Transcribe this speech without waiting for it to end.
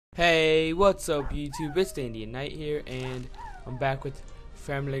Hey, what's up YouTube? It's the Indian Knight here, and I'm back with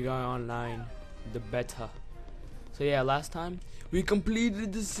Family Guy Online, the beta. So yeah, last time we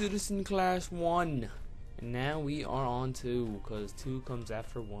completed the Citizen Class 1, and now we are on 2, because 2 comes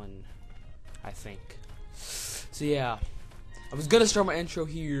after 1, I think. So yeah, I was gonna start my intro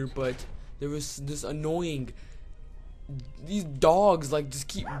here, but there was this annoying, these dogs like just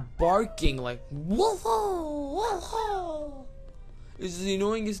keep barking like, woohoo, woohoo. It's the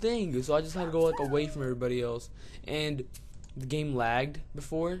annoyingest thing, so I just had to go like away from everybody else, and the game lagged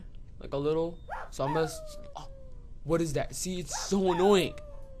before, like a little. So I must. Oh, what is that? See, it's so annoying.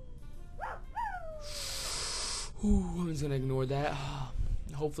 Ooh, I'm just gonna ignore that.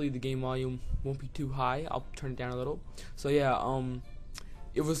 Hopefully the game volume won't be too high. I'll turn it down a little. So yeah,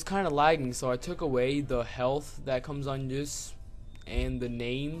 it was kind of lagging, so I took away the health that comes on this and the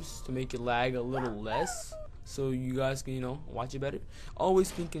names to make it lag a little less, so you guys can, watch it better. Always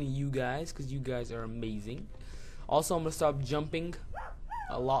thinking of you guys, because you guys are amazing. Also, I'm going to stop jumping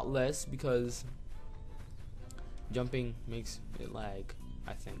a lot less, because jumping makes it lag,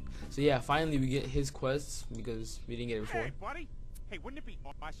 I think. So yeah, finally we get his quests, because we didn't get it before. Hey, buddy. Hey, wouldn't it be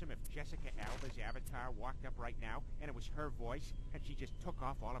awesome if Jessica Alba's avatar walked up right now, and it was her voice, and she just took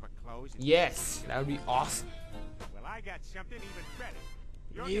off all of her clothes? And Yes, that would be awesome. Well, I got something even better.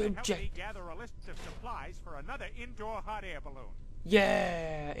 You're You gonna help check. me gather a list of supplies for another indoor hot air balloon.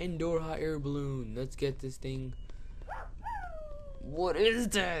 Yeah, indoor hot air balloon. Let's get this thing. What is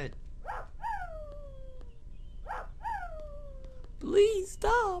that? Please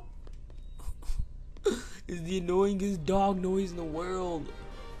stop. It's the annoyingest dog noise in the world.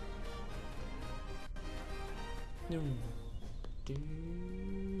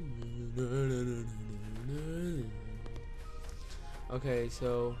 Okay,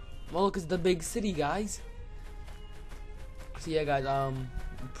 so Moloch is the big city, guys. So yeah, guys,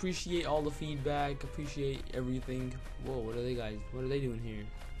 appreciate all the feedback, appreciate everything. Whoa, what are they doing here?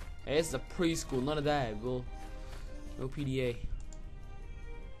 Hey, it's a preschool, none of that. Well, no PDA.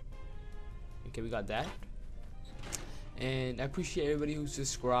 Okay, we got that. And I appreciate everybody who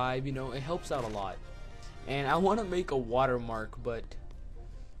subscribed, it helps out a lot. And I want to make a watermark, but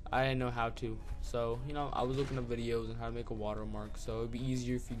I didn't know how to. So, I was looking up videos on how to make a watermark, so it'd be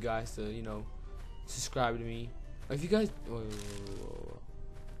easier for you guys to, subscribe to me. If you guys, whoa.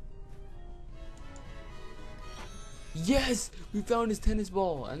 Yes, we found his tennis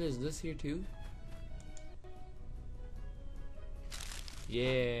ball, and there's this here too.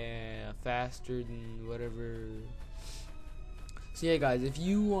 Yeah, faster than whatever. So yeah, guys, if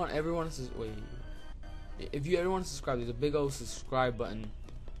you want everyone to if you ever want to subscribe, there's a big old subscribe button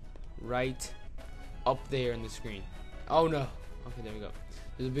right up there in the screen. Oh no. Okay, there we go.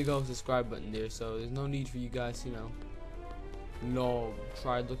 There's a big old subscribe button there, so there's no need for you guys,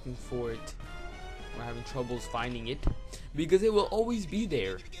 try looking for it or having troubles finding it, because it will always be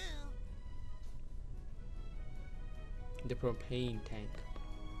there. The propane tank.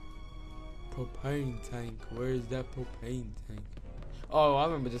 Propane tank. Where is that propane tank? Oh, I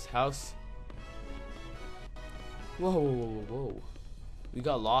remember this house. Whoa, whoa, whoa, whoa. We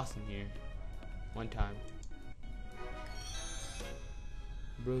got lost in here one time.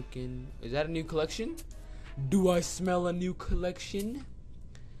 Broken. Is that a new collection? Do I smell a new collection?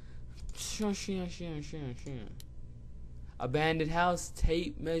 Abandoned house,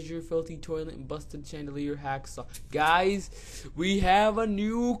 tape measure, filthy toilet, busted chandelier, hacksaw. Guys, we have a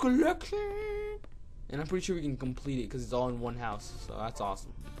new collection, and I'm pretty sure we can complete it because it's all in one house. So that's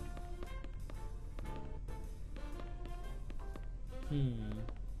awesome.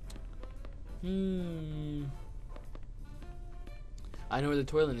 I know where the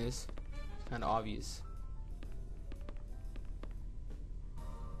toilet is. It's kind of obvious.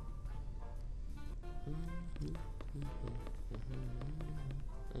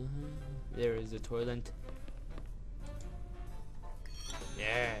 There is the toilet.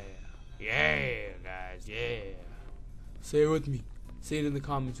 Yeah, guys, yeah. Say it with me. Say it in the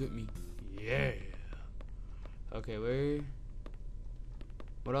comments with me. Yeah. Okay,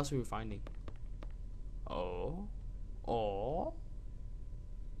 what else are we finding? Oh.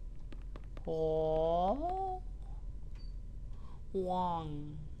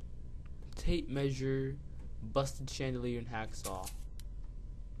 Wong. Tape measure, busted chandelier, and hacksaw.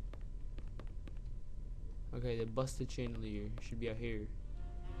 Okay, the busted chandelier should be out here.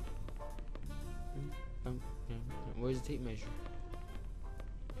 Where's the tape measure?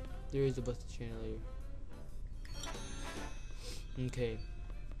 There is the busted chandelier. Okay.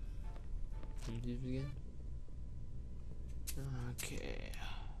 Can you do this again? Okay.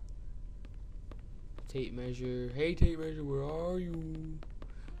 Tape measure. Hey, tape measure, where are you?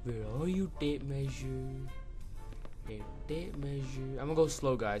 Where are you, tape measure? Hey, tape measure. I'm gonna go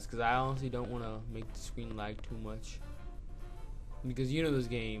slow, guys, because I honestly don't want to make the screen lag too much. Because you know this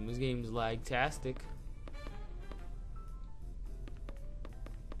game. This game's lag-tastic.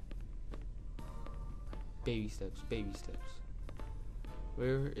 Baby steps, baby steps.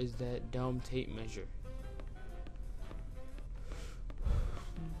 Where is that dumb tape measure?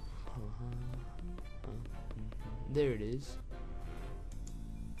 There it is.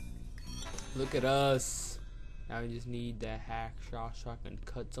 Look at us. Now we just need that hacksaw so I can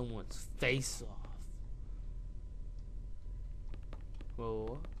cut someone's face off.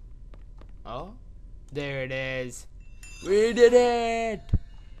 Whoa. Oh, there it is. We did it!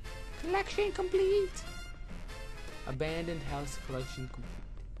 Collection complete. Abandoned house collection complete.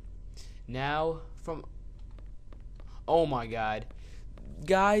 Now from, oh my god,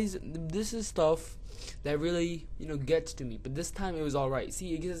 guys, this is stuff that really, you know, gets to me. But this time it was alright.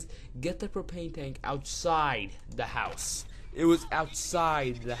 See, it says get the propane tank outside the house. It was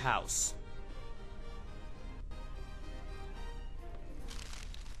outside the house.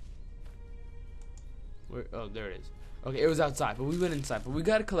 Where, oh, there it is. Okay, it was outside, but we went inside. But we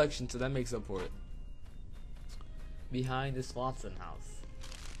got a collection, so that makes up for it. Behind the Swanson house.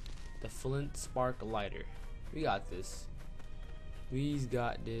 The Flint Spark Lighter. We got this. We've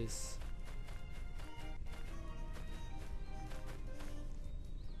got this.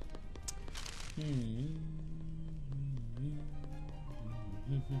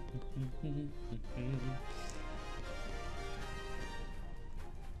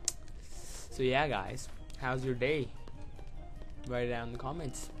 So yeah, guys, how's your day? Write it down in the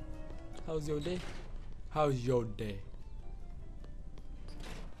comments. How's your day? How's your day?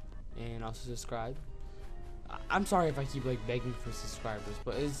 And also subscribe. I'm sorry if I keep like begging for subscribers,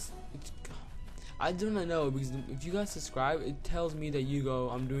 but it's I do not know, because if you guys subscribe, it tells me that you go,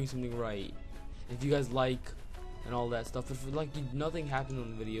 I'm doing something right. If you guys like and all that stuff, if like nothing happened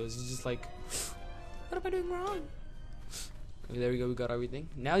on the videos, it's just like, what am I doing wrong? Okay, there we go, we got everything.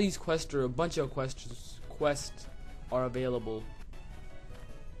 Now these quests are a bunch of quests are available.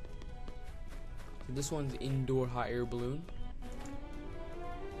 So this one's indoor hot air balloon.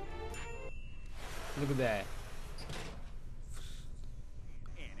 Look at that.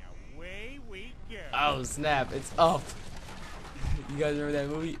 And away we go. Oh snap, it's Up. You guys remember that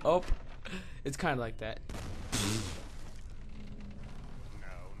movie, Up? It's kind of like that.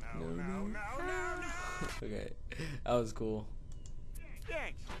 No. Okay, that was cool.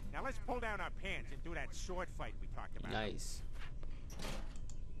 Thanks. Now let's pull down our pants and do that sword fight we talked about. Nice.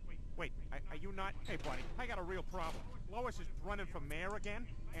 Wait, are you not? Hey, buddy, I got a real problem. Lois is running for mayor again,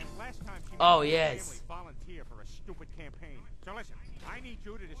 and last time she made her family volunteer for a stupid campaign. So listen, I need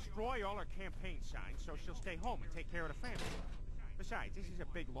you to destroy all her campaign signs so she'll stay home and take care of the family. Besides, this is a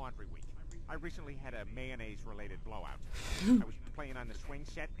big laundry week. I recently had a mayonnaise-related blowout. I was playing on the swing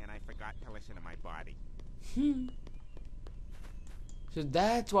set, and I forgot to listen to my body. So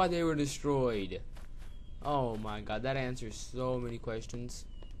that's why they were destroyed. Oh my god, that answers so many questions.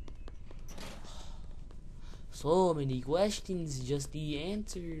 So many questions just be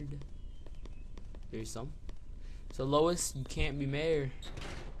answered. There's some. So Lois, you can't be mayor.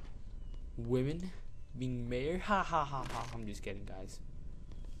 Women being mayor? Ha ha ha ha. I'm just kidding, guys.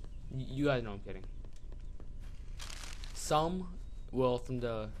 You guys know I'm kidding. Some, well, from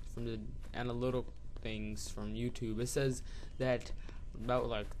the analytical things from YouTube, it says that about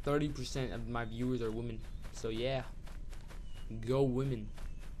like 30% of my viewers are women. So yeah, go women.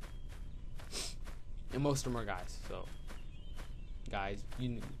 And most of them are guys. So guys,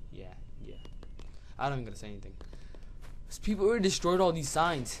 yeah. I don't even gonna say anything. People already destroyed all these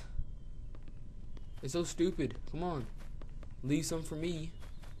signs. It's so stupid. Come on, leave some for me.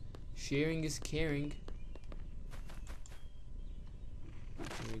 Sharing is caring.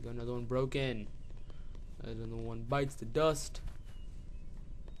 There we go, another one broken. Another one bites the dust.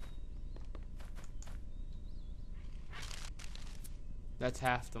 That's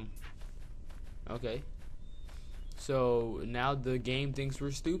half them. Okay. So now the game thinks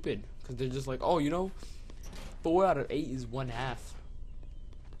we're stupid because they're just like, oh, you know, 4 out of 8 is 1/2.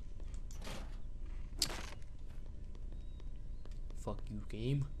 Fuck you,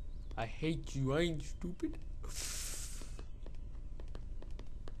 game. I hate you. I ain't stupid.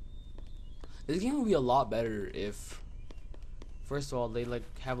 This game would be a lot better if, first of all, they like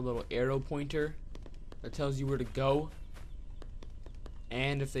have a little arrow pointer that tells you where to go,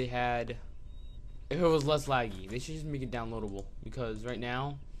 and if it was less laggy. They should just make it downloadable, because right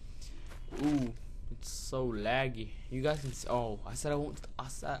now, ooh, it's so laggy. You guys can. Oh, I said I won't.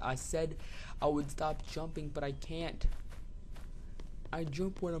 I said I would stop jumping, but I can't. I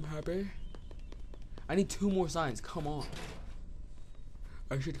jump when I'm happy. I need 2 more signs. Come on.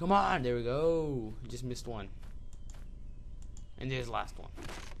 I should come on. There we go. Just missed one. And there's the last one.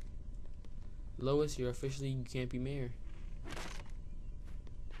 Lois, you're officially you can't be mayor.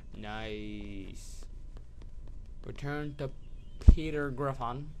 Nice. Return to Peter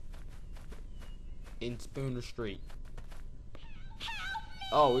Griffin in Spooner Street.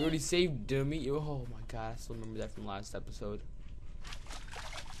 Oh, we already saved Dummy. Oh my god, I still remember that from last episode.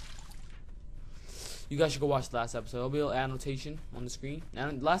 You guys should go watch the last episode. There'll be a little annotation on the screen.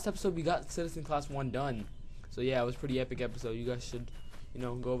 And last episode we got Citizen Class 1 done. So yeah, it was a pretty epic episode. You guys should, you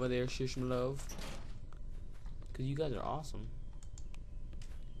know, go over there, share some love. Cause you guys are awesome.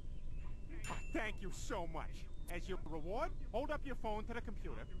 Thank you so much. As your reward, hold up your phone to the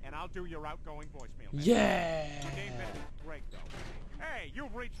computer, and I'll do your outgoing voicemail. Yeah. Your name is Greg, though. Hey,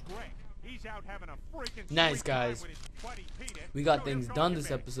 you've reached Greg. He's out having a freaking nice, guys. with his buddy Peter. We got things done this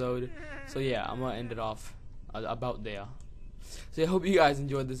episode. So yeah, I'm gonna end it off about there. So I hope you guys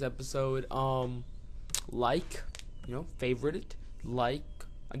enjoyed this episode. Like, you know, favorite it, like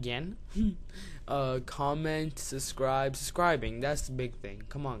again, comment, subscribing. That's the big thing.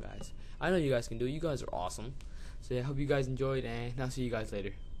 Come on, guys. I know you guys can do it. You guys are awesome. So yeah, I hope you guys enjoyed, and I'll see you guys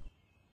later.